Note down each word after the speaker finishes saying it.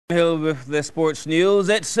Hill with the sports news.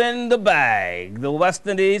 It's in the bag. The West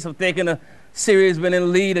Indies have taken a series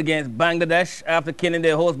winning lead against Bangladesh after killing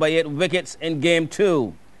their host by 8 wickets in Game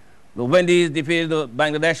 2. The Windies defeated the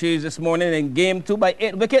Bangladeshis this morning in Game 2 by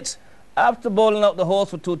 8 wickets after bowling out the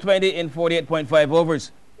host for 220 in 48.5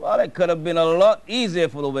 overs. Well, it could have been a lot easier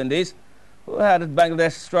for the Windies, who had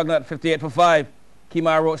Bangladesh struggling at 58 for 5.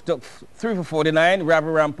 Kemar Roach took 3 for 49, Ravi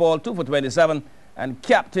Rampal 2 for 27, and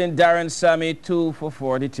captain Darren Sammy 2 for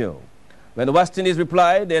 42. When the West Indies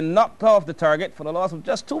replied, they knocked off the target for the loss of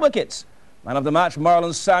just 2 wickets. Man of the match,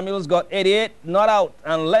 Marlon Samuels, got 88, not out,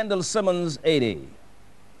 and Lendl Simmons 80.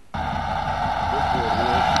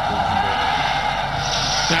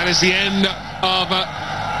 That is the end of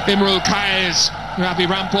Imrul Kayes. Ravi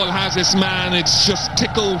Rampal has this man. It's just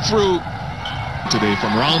tickled through today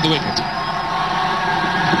from around the wicket.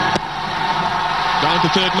 Down to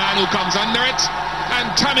third man who comes under it,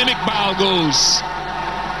 and Tamim Iqbal goes.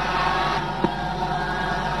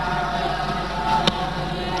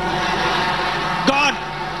 Gone.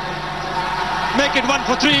 Make it 1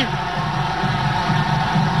 for 3.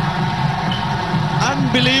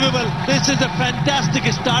 Unbelievable. This is a fantastic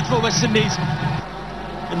start for West Indies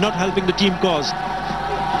and not helping the team cause.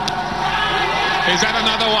 Is that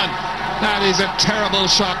another one? That is a terrible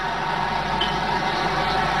shot.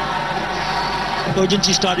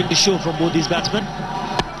 Urgency starting to show from both these batsmen.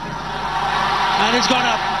 And it's gone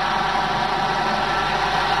up.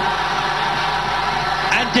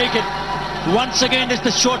 And taken. Once again, it's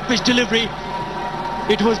the short pitch delivery.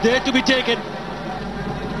 It was there to be taken.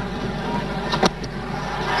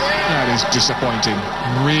 That is disappointing.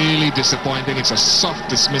 Really disappointing. It's a soft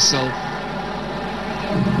dismissal.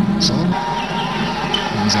 So,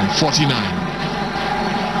 he's on 49.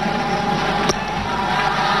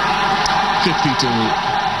 50 to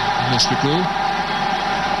Mishpikul.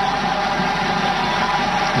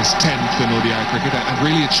 His 10th in ODI cricket, and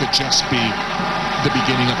really it should just be the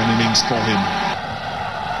beginning of an innings for him.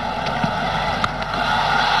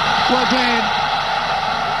 Well played,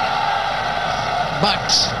 but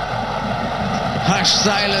hushed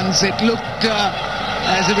silence. It looked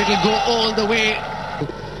as if it will go all the way.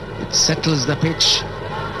 It settles the pitch.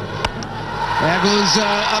 There goes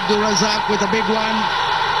Abdul Razak with a big one.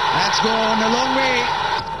 That's gone a long way.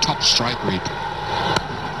 Top strike rate.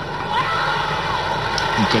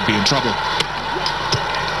 He could be in trouble.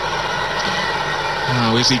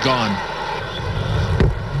 Now, is he gone?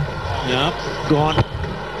 Yeah, gone.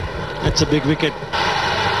 That's a big wicket.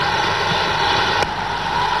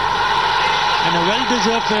 And a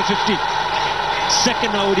well-deserved 50.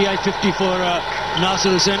 Second ODI 50 for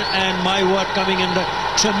Nasir Hussain, and my word, coming under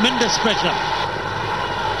tremendous pressure.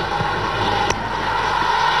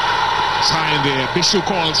 It's high in there. Bishu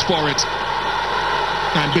calls for it,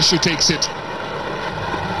 and Bishu takes it.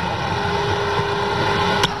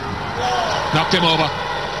 Knocked him over.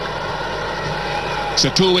 So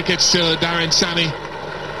 2 wickets to Darren Sammy.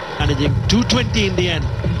 Managing 220 in the end.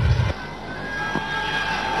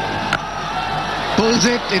 Pulls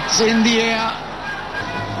it, it's in the air.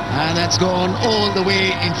 And that's gone all the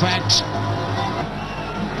way, in fact.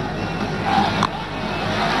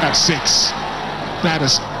 That's 6. That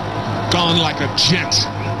has gone like a jet.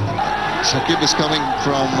 Shakib is coming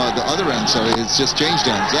from the other end, sorry, it's just changed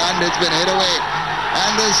hands, and it's been hit away.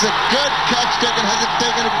 And there's a good catch taken, has it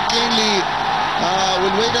taken it cleanly?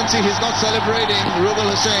 We'll wait and see, he's not celebrating. Rubal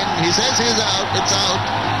Hussain, he says he's out, it's out.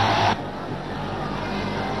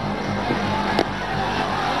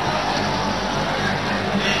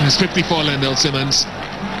 There's 54 Lendl Simmons.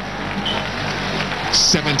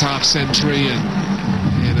 7th half century, and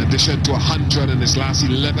in addition to 100 in his last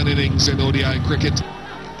 11 innings in ODI cricket.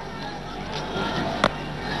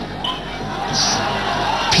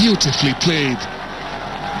 Beautifully played.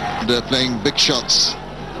 They're playing big shots.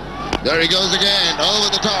 There he goes again, over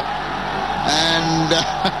the top. And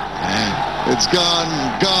it's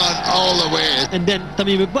gone all the way. And then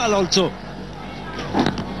Tamim Iqbal also.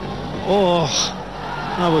 Oh,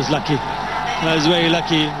 I was lucky. I was very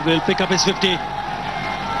lucky. Will pick up his 50.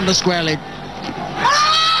 On the square leg.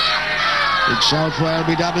 Big shout for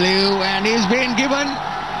LBW, and he's been given.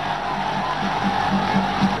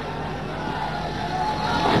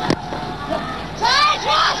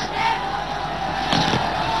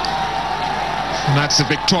 And that's a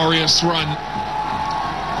victorious run.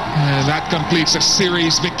 And that completes a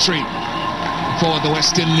series victory for the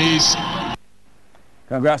West Indies.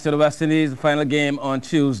 Congrats to the West Indies, the final game on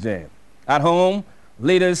Tuesday. At home,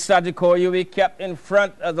 leaders Sajid Yui kept in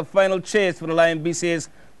front as the final chase for the Lion BCA's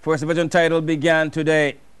first division title began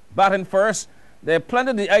today. Batting first, they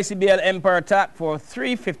planted the ICBL Empire attack for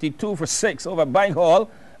 352 for 6 over Bank Hall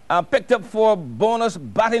and picked up 4 bonus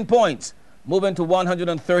batting points, moving to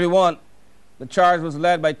 131. The charge was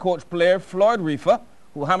led by coach player Floyd Reefer,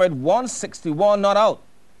 who hammered 161 not out.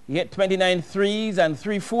 He hit 29 threes and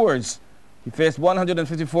 3 fours. He faced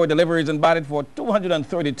 154 deliveries and batted for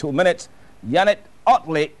 232 minutes. Yannick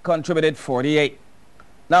Otley contributed 48.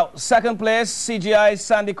 Now, second place, CGI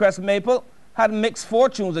Sandy Crest Maple had mixed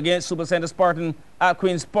fortunes against Super Center Spartan at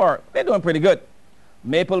Queen's Park. They're doing pretty good.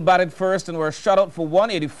 Maple batted first and were shut out for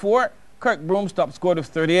 184. Kirk Brooms top scored with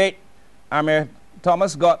 38. Amir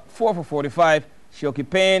Thomas got 4 for 45. Shoki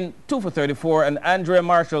Payne 2 for 34, and Andrea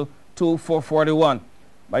Marshall 2 for 41.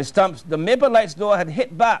 By stumps, the Maple Lights though had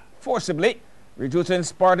hit back forcibly, reducing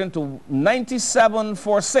Spartan to 97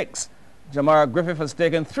 for 6. Jamar Griffith has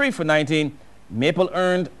taken 3 for 19. Maple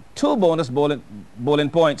earned 2 bonus bowling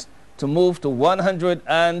points to move to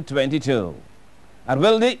 122. At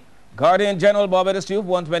Wilde, Guardian General Barbados Youth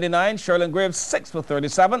 129, Sherlin Graves 6 for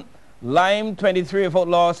 37, Lime 23 without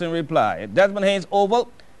loss in reply. At Desmond Haynes Oval,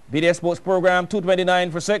 BDS Sports Program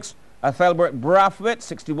 229 for 6, Athelbert Brathwaite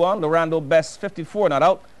 61, Lorando Best 54 not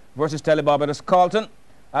out versus Tele Barbados Carlton.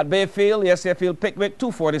 At Bayfield, the SCA Field Pickwick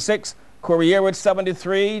 246, Corey Yearwood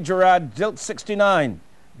 73, Gerard Jilt 69,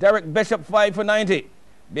 Derek Bishop 5 for 90,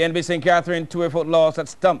 BNB St. Catherine 2 without loss at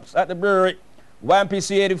Stumps. At the Brewery,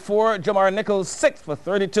 YMPC 84, Jamar Nichols 6 for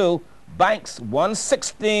 32, Banks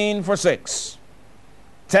 116 for 6.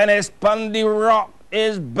 Tennis Pundy Rock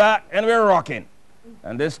is back and we're rocking.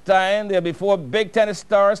 And this time there'll be 4 big tennis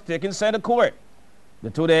stars taking center court. The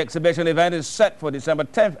 2-day exhibition event is set for December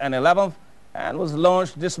 10th and 11th and was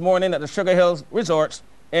launched this morning at the Sugar Hills Resorts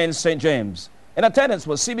in St. James. In attendance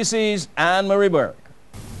was CBC's Anne-Marie Burke.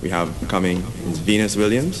 We have coming is Venus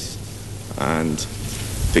Williams and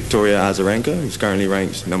Victoria Azarenka, who's currently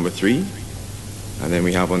ranked number 3. And then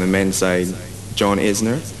we have on the men's side John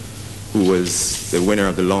Isner, who was the winner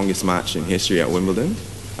of the longest match in history at Wimbledon.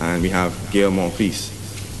 And we have Gail Monfils,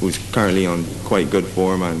 who's currently on quite good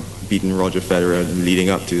form and beaten Roger Federer leading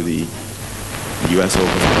up to the US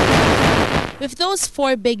Open. With those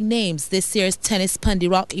 4 big names, this year's Tennis Pundy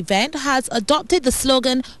Rock event has adopted the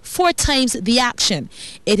slogan 4 times the action.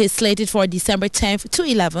 It is slated for December 10th to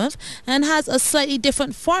 11th and has a slightly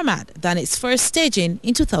different format than its first staging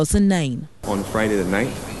in 2009. On Friday the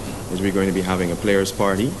 9th is we're going to be having a players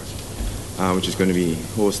party, which is going to be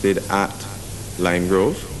hosted at Lime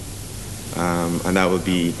Grove, and that will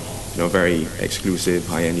be a very exclusive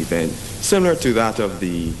high-end event, similar to that of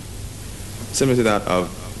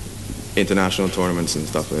international tournaments and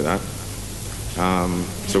stuff like that.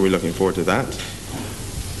 So we're looking forward to that.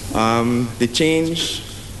 The change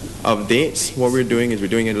of dates, what we're doing is we're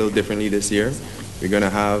doing it a little differently this year. We're going to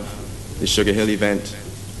have the Sugar Hill event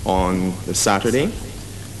on the Saturday,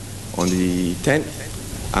 on the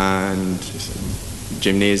 10th, and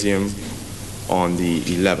Gymnasium on the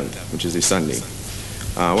 11th, which is the Sunday.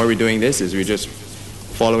 Why we're doing this is we're just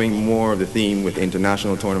following more of the theme with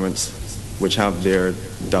international tournaments, which have their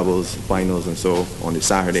doubles, finals, and so on the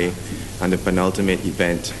Saturday, and the penultimate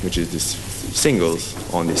event, which is the singles,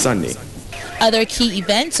 on the Sunday. Other key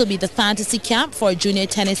events will be the fantasy camp for junior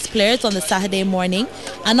tennis players on the Saturday morning,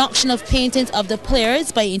 an auction of paintings of the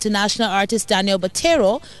players by international artist Daniel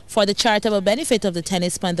Botero for the charitable benefit of the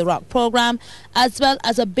Tennis Pundy Rock program, as well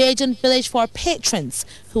as a Bajan village for patrons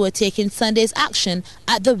who are taking Sunday's action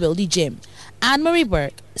at the Wildy Gym. Anne-Marie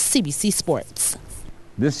Burke, CBC Sports.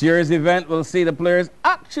 This year's event will see the players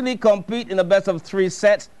actually compete in a best of 3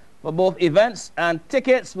 sets for both events, and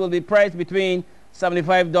tickets will be priced between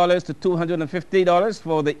 $75 to $250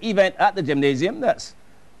 for the event at the Gymnasium. That's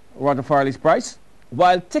Roger Farley's price.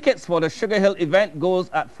 While tickets for the Sugar Hill event goes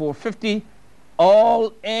at $450,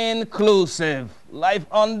 all inclusive. Life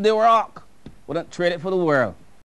on the rock. Wouldn't trade it for the world.